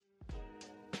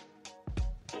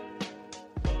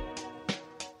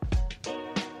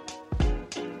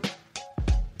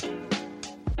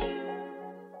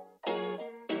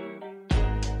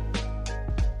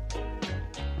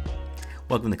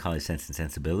Welcome to College Sense and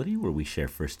Sensibility, where we share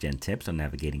first-gen tips on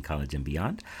navigating college and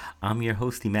beyond. I'm your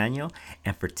host, Emmanuel,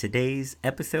 and for today's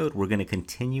episode, we're going to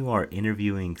continue our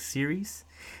interviewing series.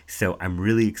 So I'm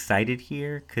really excited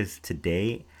here because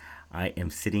today I am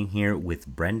sitting here with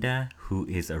Brenda, who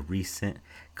is a recent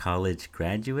college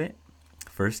graduate,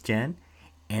 first-gen,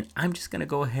 and I'm just going to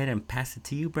go ahead and pass it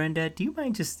to you, Brenda. Do you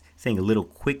mind just saying a little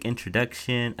quick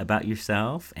introduction about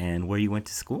yourself and where you went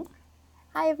to school?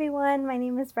 Hi everyone, my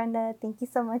name is Brenda. Thank you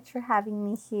so much for having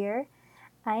me here.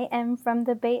 I am from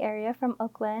the Bay Area, from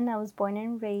Oakland. I was born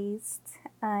and raised.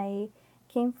 I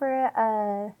came for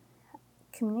a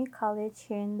community college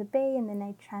here in the Bay, and then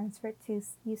I transferred to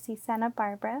UC Santa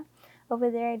Barbara.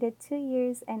 Over there I did 2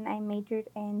 years, and I majored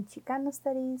in Chicano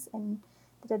studies and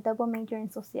did a double major in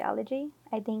sociology.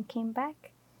 I then came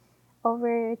back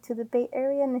over to the Bay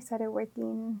Area and I started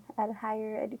working at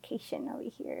higher education over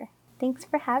here. Thanks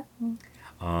for having me.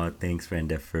 Oh, thanks,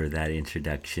 Brenda, for that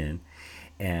introduction.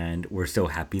 And we're so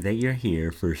happy that you're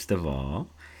here, first of all.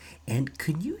 And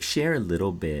could you share a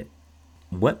little bit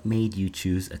what made you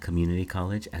choose a community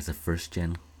college as a first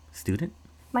gen student?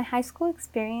 My high school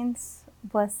experience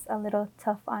was a little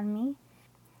tough on me.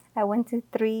 I went to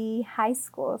 3 high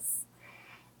schools.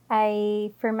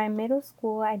 For my middle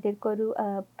school, I did go to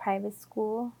a private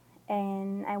school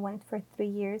and I went for 3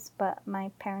 years, but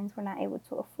my parents were not able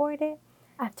to afford it.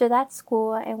 After that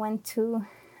school, I went to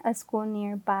a school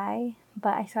nearby,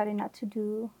 but I started not to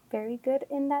do very good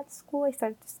in that school. I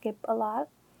started to skip a lot,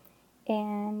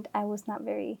 and I was not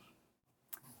very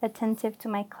attentive to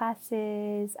my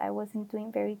classes. I wasn't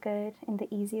doing very good in the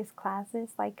easiest classes,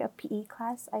 like a PE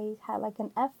class. I had like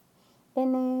an F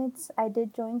in it. I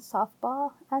did join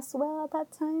softball as well at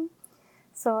that time.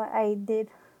 So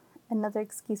another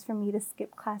excuse for me to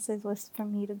skip classes was for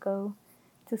me to go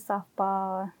to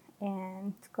softball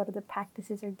and to go to the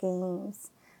practices or games.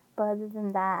 But other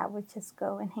than that, I would just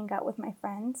go and hang out with my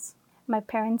friends. My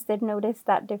parents did notice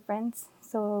that difference.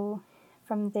 So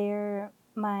from there,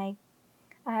 I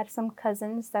had some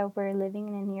cousins that were living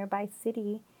in a nearby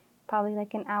city, probably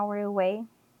like an hour away.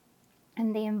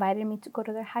 And they invited me to go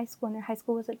to their high school. And their high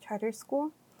school was a charter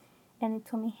school. And they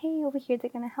told me, hey, over here, they're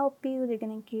going to help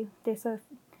you. There's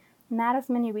not as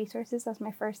many resources as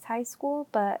my first high school,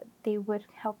 but they would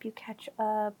help you catch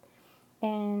up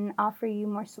and offer you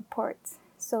more support.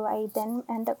 So I then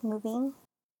ended up moving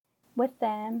with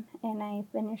them, and I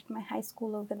finished my high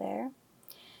school over there.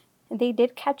 They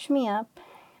did catch me up,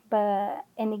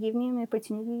 and they gave me an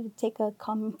opportunity to take a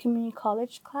community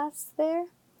college class there,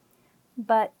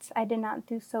 but I did not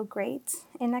do so great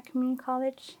in that community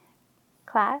college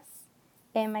class,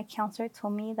 and my counselor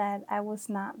told me that I was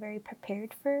not very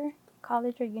prepared for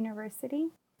college or university.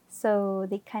 So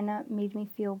they kind of made me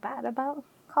feel bad about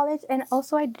college. And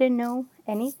also I didn't know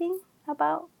anything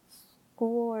about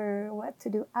school or what to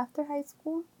do after high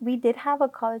school. We did have a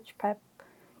college prep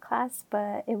class,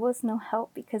 but it was no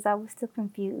help because I was still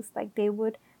confused. Like they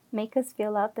would make us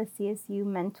fill out the CSU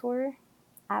mentor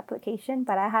application,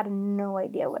 but I had no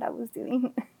idea what I was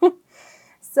doing.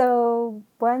 So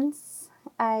once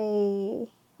I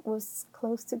was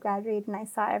close to graduate and I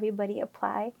saw everybody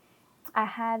apply, I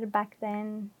had back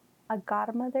then a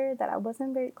godmother that I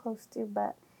wasn't very close to,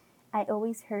 but I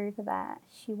always heard that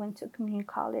she went to community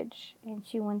college and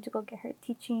she went to go get her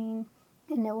teaching,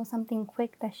 and it was something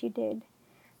quick that she did.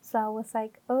 So I was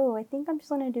like, oh, I think I'm just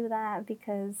going to do that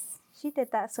because she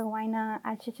did that, so why not?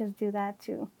 I should just do that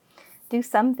to do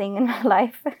something in my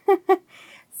life.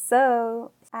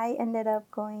 So I ended up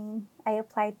I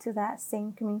applied to that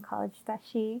same community college that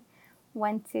she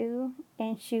went to,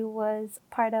 and she was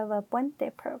part of a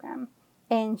Puente Program.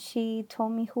 And she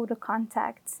told me who to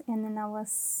contact, and then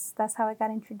that's how I got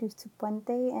introduced to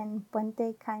Puente, and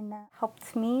Puente kind of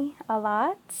helped me a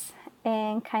lot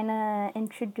and kind of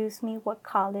introduced me what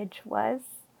college was.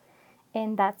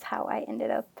 And that's how I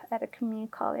ended up at a community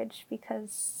college,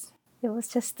 because it was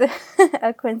just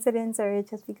a coincidence, or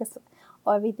just because of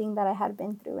everything that I had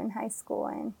been through in high school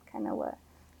and kind of what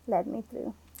led me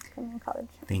through community college.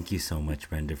 Thank you so much,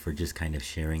 Brenda, for just kind of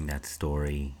sharing that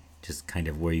story, just kind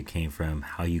of where you came from,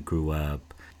 how you grew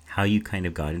up, how you kind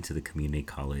of got into the community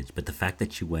college. But the fact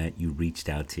that you reached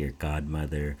out to your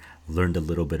godmother, learned a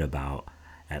little bit about,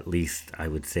 at least I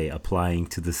would say, applying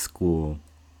to the school.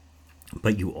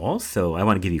 But you also, I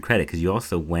want to give you credit because you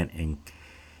also went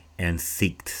and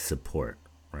seeked support,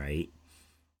 right?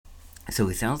 So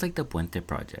it sounds like the Puente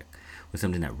Project was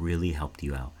something that really helped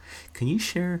you out. Can you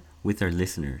share with our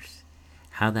listeners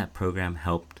how that program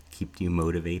helped keep you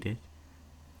motivated?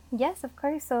 Yes, of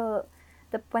course. So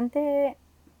the Puente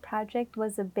project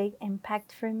was a big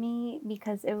impact for me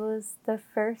because it was the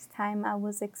first time I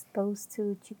was exposed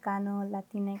to Chicano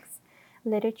Latinx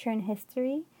literature and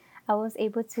history. I was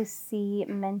able to see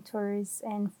mentors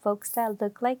and folks that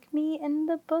look like me in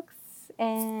the books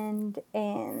and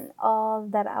in all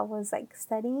that I was like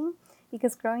studying,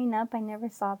 because growing up I never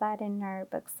saw that in our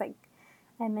books. Like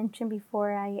I mentioned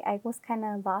before, I was kind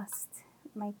of lost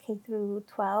my K through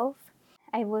 12.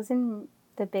 I wasn't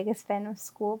the biggest fan of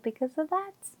school because of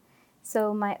that.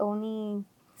 So my only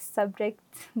subject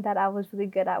that I was really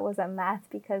good at was at math,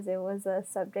 because it was a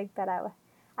subject that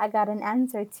I got an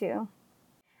answer to.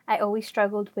 I always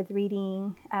struggled with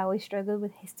reading. I always struggled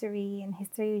with history, and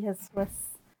history just was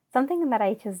something that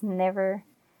I just never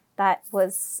that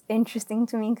was interesting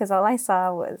to me, because all I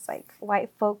saw was like white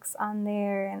folks on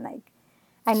there, and like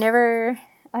I never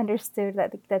understood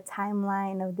that the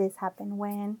timeline of this happened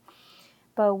when.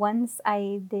 But once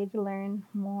I did learn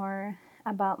more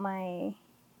about my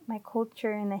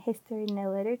culture and the history and the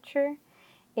literature,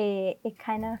 it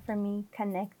kind of for me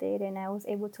connected, and I was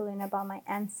able to learn about my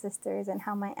ancestors and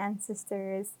how my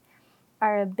ancestors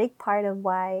are a big part of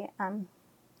why I'm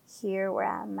here where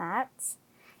I'm at.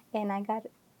 And I got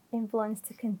influenced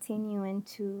to continue and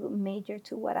to major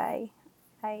to what I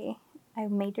I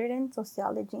majored in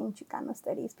sociology and Chicano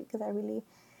studies, because I really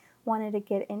wanted to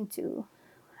get into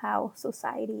how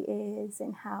society is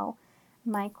and how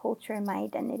my culture and my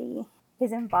identity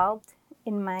is involved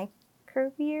in my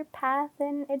career path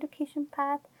and education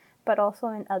path, but also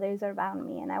in others around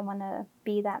me. And I want to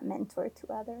be that mentor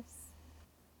to others.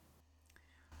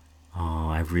 Oh,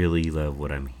 I really love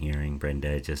what I'm hearing,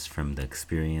 Brenda, just from the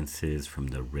experiences, from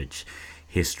the rich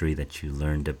history that you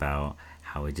learned about,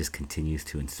 how it just continues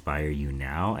to inspire you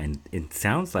now. And it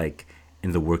sounds like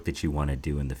in the work that you want to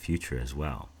do in the future as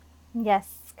well.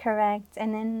 Yes, correct.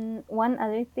 And then one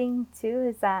other thing too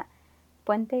is that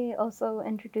Puente also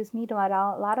introduced me to a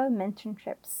lot of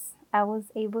mentorships. I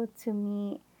was able to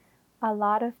meet a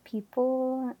lot of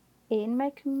people in my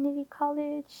community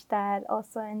college that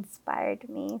also inspired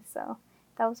me. So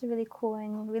that was really cool,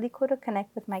 and really cool to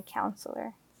connect with my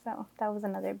counselor. So that was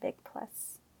another big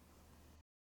plus.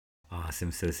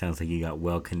 Awesome. So it sounds like you got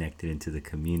well connected into the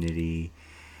community.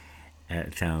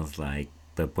 It sounds like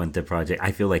the Puente project,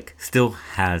 I feel like, still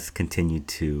has continued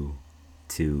to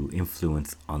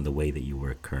influence on the way that you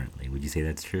work currently. Would you say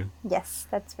that's true? Yes,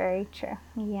 that's very true.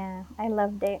 Yeah, I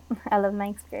loved it. I love my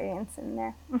experience in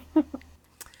there.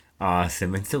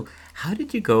 Awesome. And so, how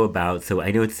did you go about? So,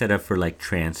 I know it's set up for like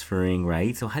transferring,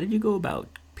 right? So, how did you go about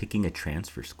picking a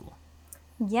transfer school?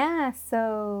 Yeah,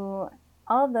 so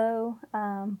although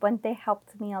Puente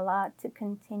helped me a lot to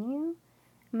continue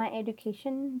my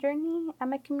education journey at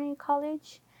my community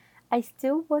college, I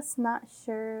still was not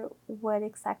sure what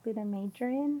exactly to major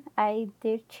in. I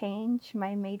did change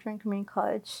my major in community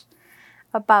college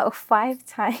about 5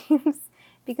 times,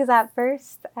 because at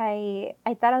first I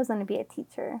thought I was going to be a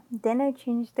teacher. Then I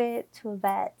changed it to a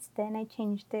vet. Then I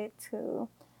changed it to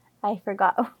I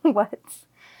forgot what.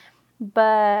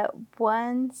 But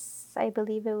once, I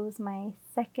believe it was my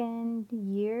second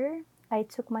year, I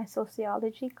took my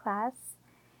sociology class,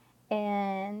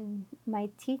 and my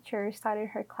teacher started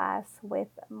her class with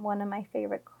one of my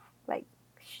favorite like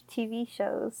TV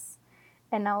shows,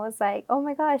 and I was like, "Oh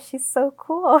my gosh, she's so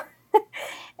cool."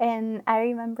 And I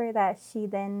remember that she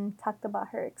then talked about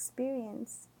her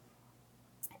experience,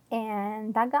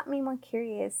 and that got me more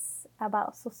curious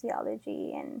about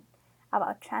sociology and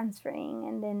about transferring.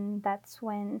 And then that's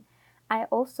when I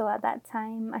also, at that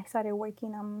time, I started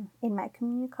working in my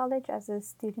community college as a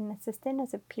student assistant,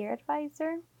 as a peer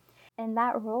advisor. In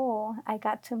that role, I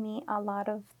got to meet a lot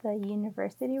of the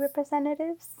university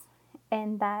representatives,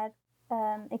 and that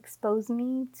exposed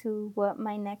me to what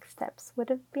my next steps would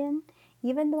have been.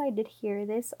 Even though I did hear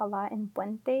this a lot in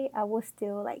Puente, I was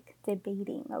still like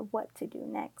debating of what to do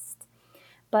next.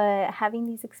 But having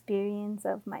these experience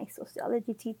of my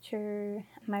sociology teacher,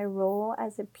 my role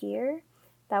as a peer,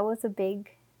 that was a big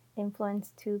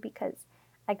influence too, because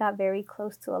I got very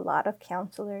close to a lot of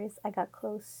counselors. I got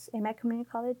close in my community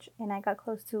college, and I got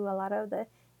close to a lot of the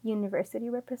university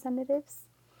representatives.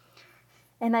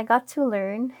 And I got to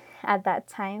learn at that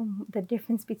time the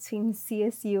difference between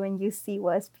CSU and UC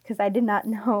was, because I did not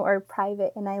know, or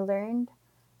private, and I learned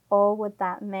all what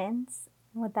that meant.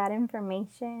 With that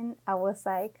information, I was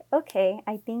like, okay,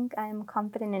 I think I'm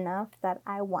confident enough that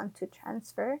I want to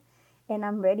transfer, and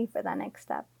I'm ready for that next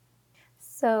step.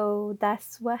 So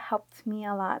that's what helped me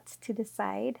a lot to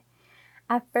decide.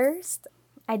 At first,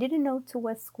 I didn't know to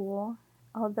what school,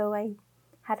 although I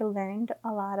had learned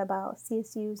a lot about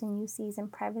CSUs and UCs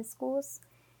and private schools.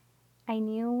 I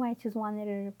knew I just wanted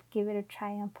to give it a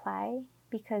try and apply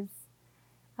because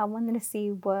I wanted to see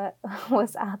what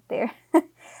was out there.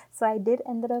 So I did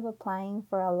ended up applying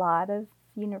for a lot of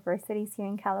universities here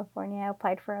in California. I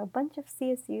applied for a bunch of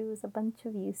CSUs, a bunch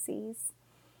of UCs,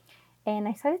 and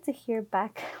I started to hear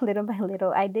back little by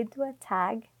little. I did do a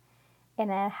tag,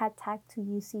 and I had tagged to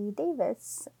UC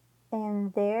Davis,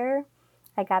 and there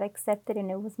I got accepted,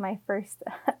 and it was my first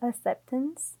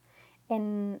acceptance,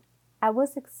 and I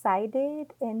was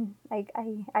excited, and I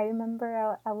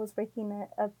remember I was working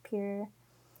a peer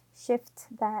shift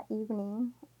that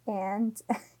evening, and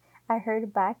I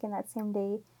heard back, and that same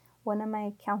day one of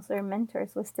my counselor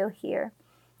mentors was still here,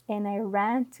 and I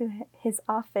ran to his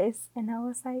office, and I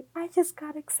was like, I just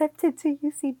got accepted to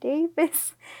UC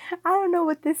Davis. I don't know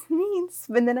what this means,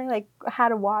 but then I like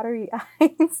had watery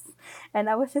eyes, and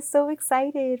I was just so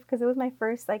excited because it was my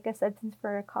first like acceptance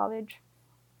for a college.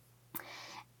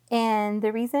 And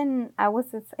the reason I was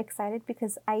excited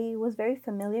because I was very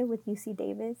familiar with UC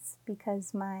Davis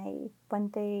because my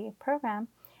Puente program,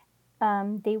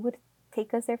 they would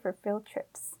take us there for field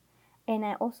trips. And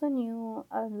I also knew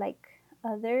of like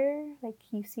other, like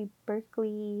UC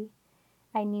Berkeley,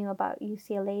 I knew about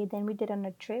UCLA. Then we did on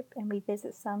a trip and we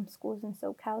visit some schools in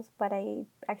SoCal, but I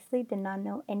actually did not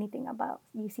know anything about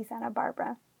UC Santa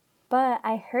Barbara. But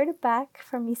I heard back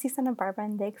from UC Santa Barbara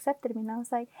and they accepted me. And I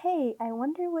was like, hey, I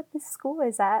wonder what this school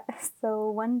is at.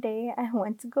 So one day I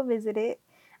went to go visit it.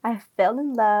 I fell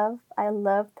in love. I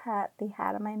loved that they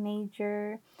had my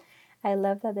major. I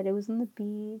loved that it was on the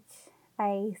beach.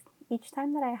 Each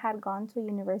time that I had gone to a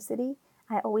university,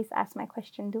 I always asked my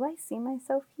question, do I see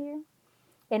myself here?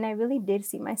 And I really did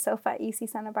see myself at UC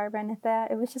Santa Barbara, and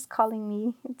that it was just calling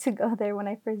me to go there when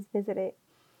I first visited.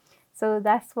 So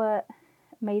that's what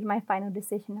made my final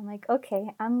decision. I'm like,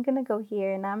 okay, I'm gonna go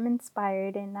here, and I'm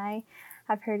inspired, and I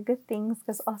have heard good things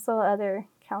because also other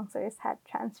counselors had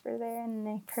transferred there, and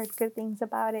they've heard good things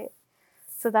about it.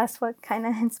 So that's what kind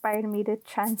of inspired me to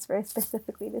transfer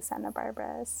specifically to Santa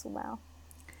Barbara as well.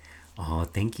 Oh,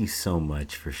 thank you so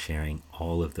much for sharing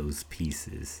all of those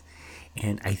pieces.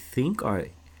 And I think our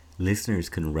listeners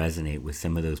can resonate with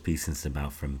some of those pieces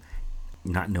about from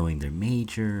not knowing their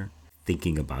major,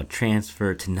 thinking about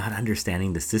transfer, to not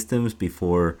understanding the systems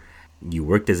before you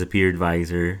worked as a peer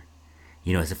advisor.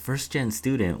 You know, as a first gen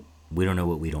student, we don't know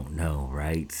what we don't know,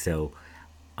 right? So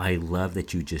I love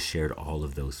that you just shared all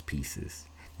of those pieces.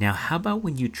 Now, how about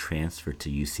when you transferred to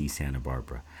UC Santa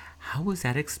Barbara? How was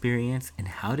that experience and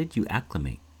how did you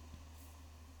acclimate?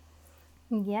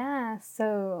 Yeah,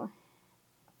 so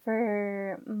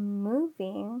for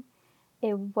moving,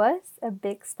 it was a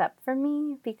big step for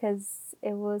me because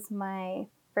it was my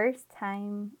first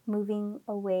time moving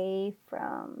away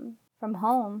from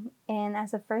home, and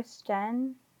as a first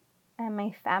gen and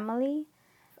my family,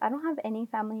 I don't have any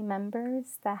family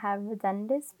members that have done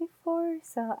this before,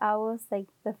 so I was like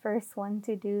the first one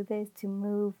to do this, to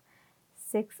move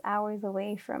 6 hours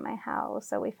away from my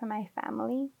house, away from my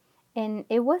family. And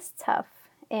it was tough,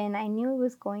 and I knew it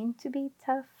was going to be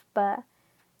tough, but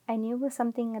I knew it was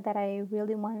something that I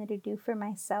really wanted to do for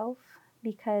myself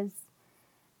because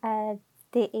at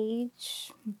the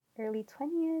age early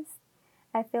 20s,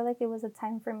 I feel like it was a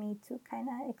time for me to kind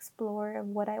of explore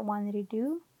what I wanted to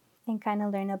do and kind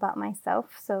of learn about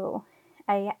myself. So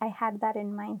I had that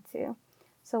in mind too.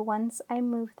 So once I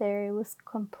moved there, it was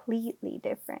completely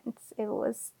different. It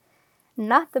was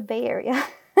not the Bay Area.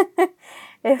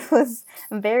 It was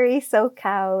very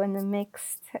SoCal and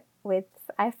mixed with,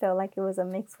 I felt like it was a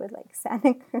mix with like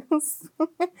Santa Cruz.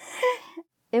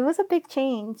 It was a big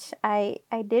change. I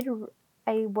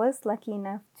was lucky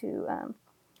enough to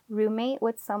roommate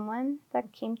with someone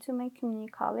that came to my community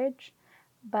college,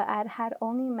 but I had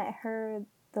only met her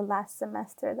the last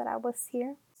semester that I was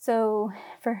here. So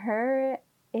for her,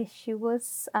 she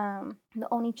was the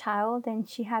only child, and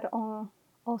she had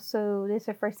also this is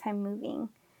her first time moving.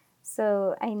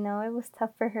 So I know it was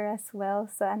tough for her as well.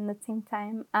 So at the same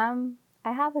time,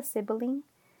 I have a sibling,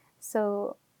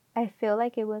 so I feel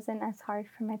like it wasn't as hard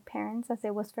for my parents as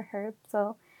it was for her.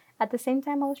 So at the same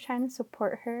time, I was trying to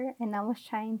support her, and I was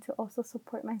trying to also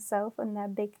support myself in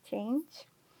that big change.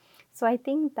 So I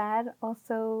think that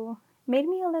also made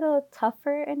me a little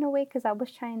tougher in a way because I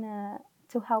was trying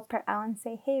to help her out and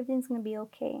say, hey, everything's gonna be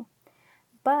okay.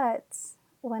 But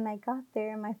when I got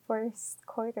there in my first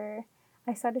quarter,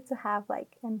 I started to have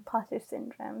like imposter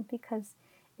syndrome because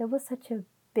it was such a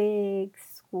big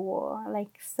school,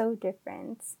 like so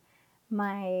different.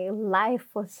 My life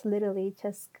was literally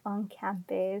just on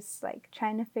campus, like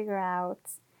trying to figure out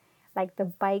like the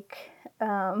bike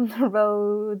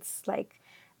roads, like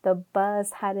the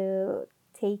bus, how to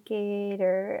take it,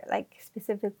 or like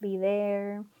specifically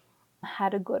there, how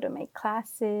to go to my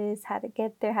classes, how to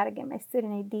get there, how to get my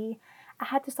student ID. I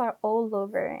had to start all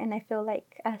over. And I feel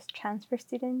like as transfer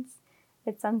students,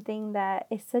 it's something that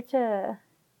is such a,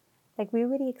 like, we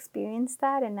already experienced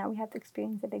that, and now we have to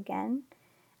experience it again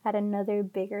at another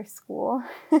bigger school.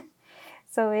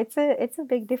 So it's a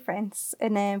big difference.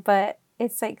 And then, but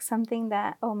it's like something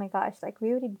that, oh my gosh, like we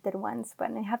already did once,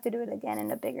 but I have to do it again in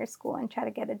a bigger school and try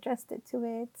to get adjusted to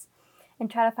it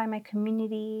and try to find my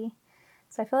community.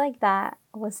 So I feel like that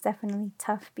was definitely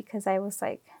tough, because I was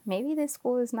like, maybe this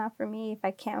school is not for me if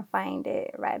I can't find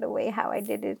it right away how I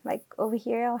did it. Like over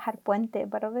here, I had Puente,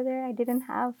 but over there, I didn't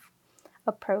have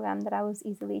a program that I was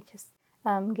easily just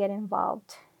get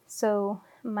involved. So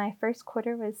my first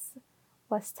quarter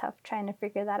was tough trying to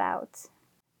figure that out.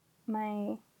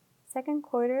 My second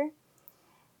quarter,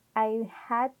 I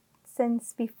had,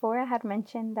 since before I had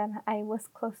mentioned that I was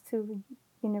close to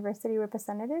university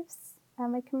representatives at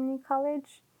my community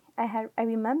college. I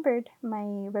remembered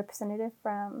my representative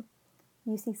from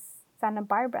UC Santa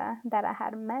Barbara that I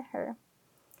had met her.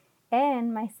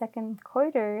 And my second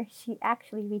quarter, she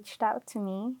actually reached out to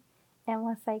me and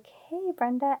was like, "Hey,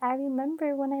 Brenda, I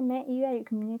remember when I met you at your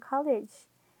community college.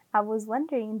 I was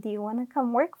wondering, do you want to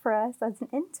come work for us as an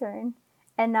intern?"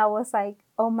 And I was like,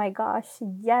 oh my gosh,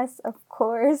 yes, of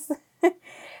course.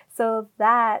 So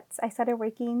that I started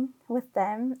working with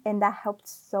them, and that helped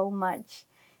so much.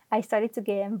 I started to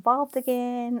get involved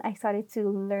again. I started to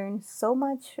learn so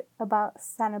much about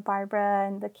Santa Barbara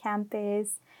and the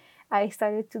campus. I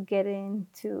started to get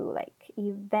into like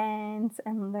events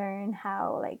and learn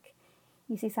how, like,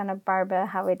 you see Santa Barbara,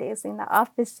 how it is in the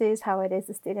offices, how it is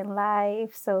the student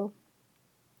life. So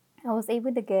I was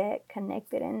able to get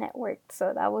connected and networked.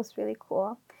 So that was really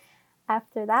cool.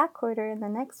 After that quarter, in the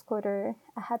next quarter,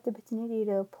 I had the opportunity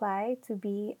to apply to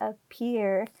be a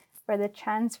peer for the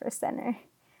transfer center.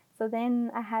 So then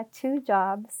I had two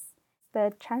jobs.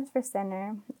 The transfer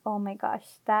center, oh my gosh,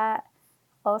 that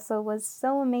also was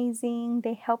so amazing.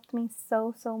 They helped me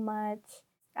so, so much.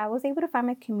 I was able to find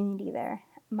my community there.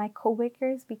 My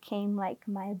coworkers became like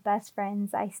my best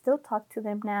friends. I still talk to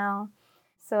them now.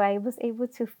 So I was able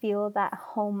to feel that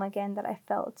home again that I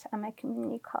felt at my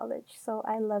community college. So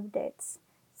I loved it.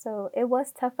 So it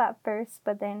was tough at first,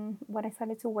 but then when I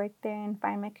started to work there and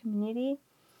find my community,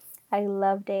 I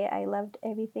loved it. I loved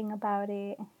everything about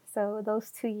it. So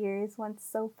those 2 years went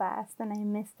so fast, and I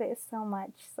missed it so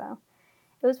much. So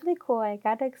it was really cool. I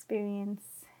got to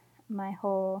experience my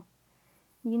whole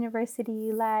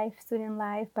university life, student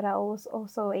life, but I was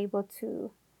also able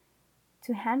to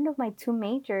handle my two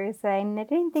majors. And I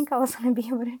didn't think I was going to be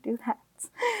able to do that.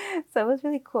 So it was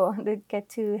really cool to get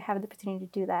to have the opportunity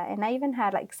to do that. And I even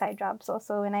had like side jobs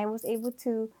also, and I was able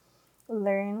to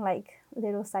learn like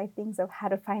little side things of how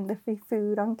to find the free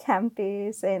food on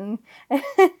campus. And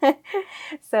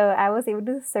so I was able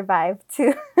to survive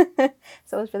too.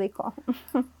 So it was really cool.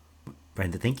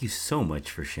 Brenda, thank you so much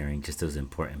for sharing just those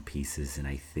important pieces. And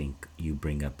I think you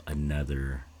bring up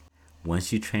another.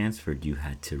 Once you transferred, you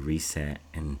had to reset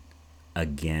and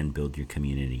again build your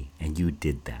community. And you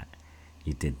did that.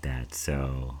 You did that.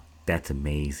 So that's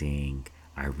amazing.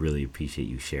 I really appreciate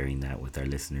you sharing that with our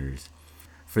listeners.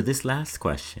 For this last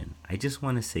question, I just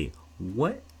want to say,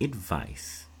 what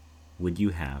advice would you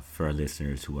have for our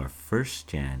listeners who are first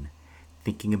gen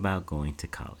thinking about going to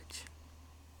college?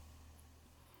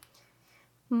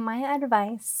 My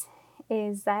advice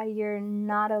is that you're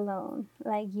not alone.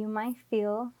 Like, you might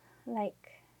feel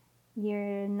like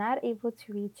you're not able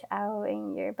to reach out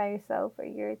and you're by yourself, or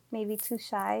you're maybe too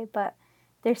shy, but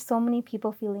there's so many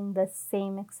people feeling the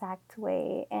same exact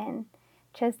way. And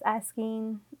just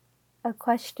asking a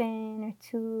question or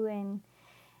two,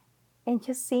 and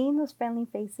just seeing those friendly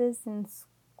faces in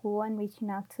school and reaching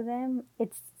out to them,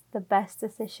 it's the best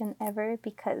decision ever,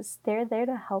 because they're there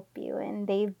to help you and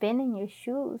they've been in your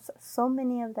shoes. So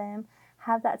many of them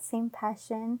have that same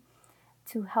passion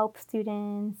to help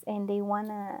students, and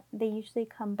they usually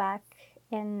come back,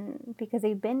 and because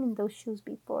they've been in those shoes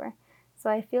before. So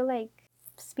I feel like,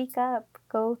 speak up,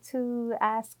 go to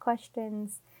ask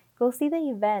questions, go see the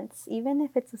events. Even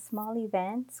if it's a small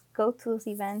event, go to those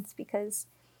events, because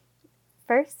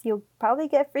first, you'll probably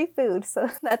get free food, so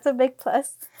that's a big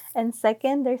plus. And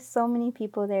second, there's so many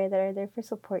people there that are there for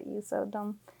support you, so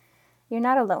you're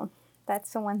not alone.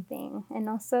 That's the one thing. And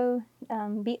also,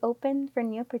 be open for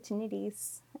new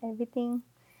opportunities. Everything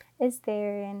is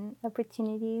there, and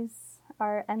opportunities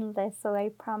are endless. So I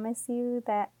promise you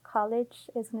that college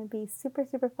is going to be super,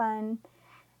 super fun.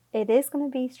 It is going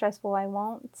to be stressful. I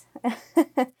won't.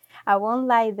 I won't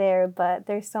lie there, but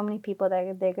there's so many people that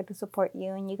are there to support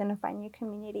you, and you're going to find your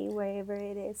community wherever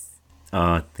it is.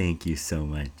 Oh, thank you so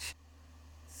much.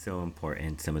 So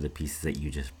important, some of the pieces that you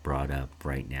just brought up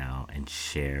right now and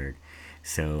shared.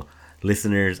 So,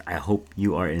 listeners, I hope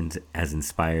you are as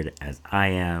inspired as I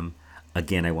am.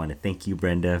 Again, I want to thank you,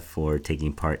 Brenda, for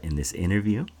taking part in this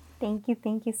interview. Thank you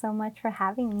so much for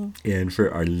having me. And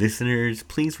for our listeners,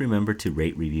 please remember to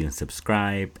rate, review, and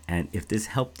subscribe. And if this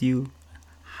helped you,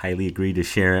 highly agree to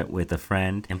share it with a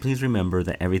friend. And please remember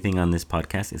that everything on this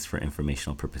podcast is for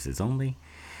informational purposes only.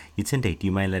 Yutende, do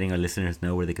you mind letting our listeners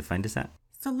know where they can find us at?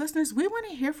 So, listeners, we want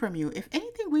to hear from you. If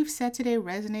anything we've said today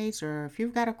resonates, or if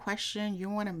you've got a question, you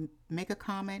want to make a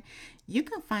comment, you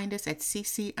can find us at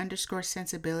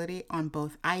cc_sensibility on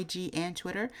both IG and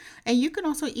Twitter. And you can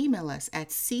also email us at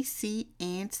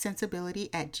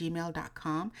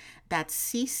ccandsensibility@gmail.com. That's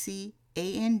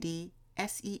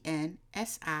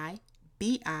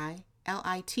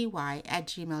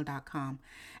ccandsensibility@gmail.com.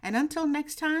 And until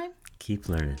next time, Keep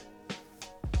learning.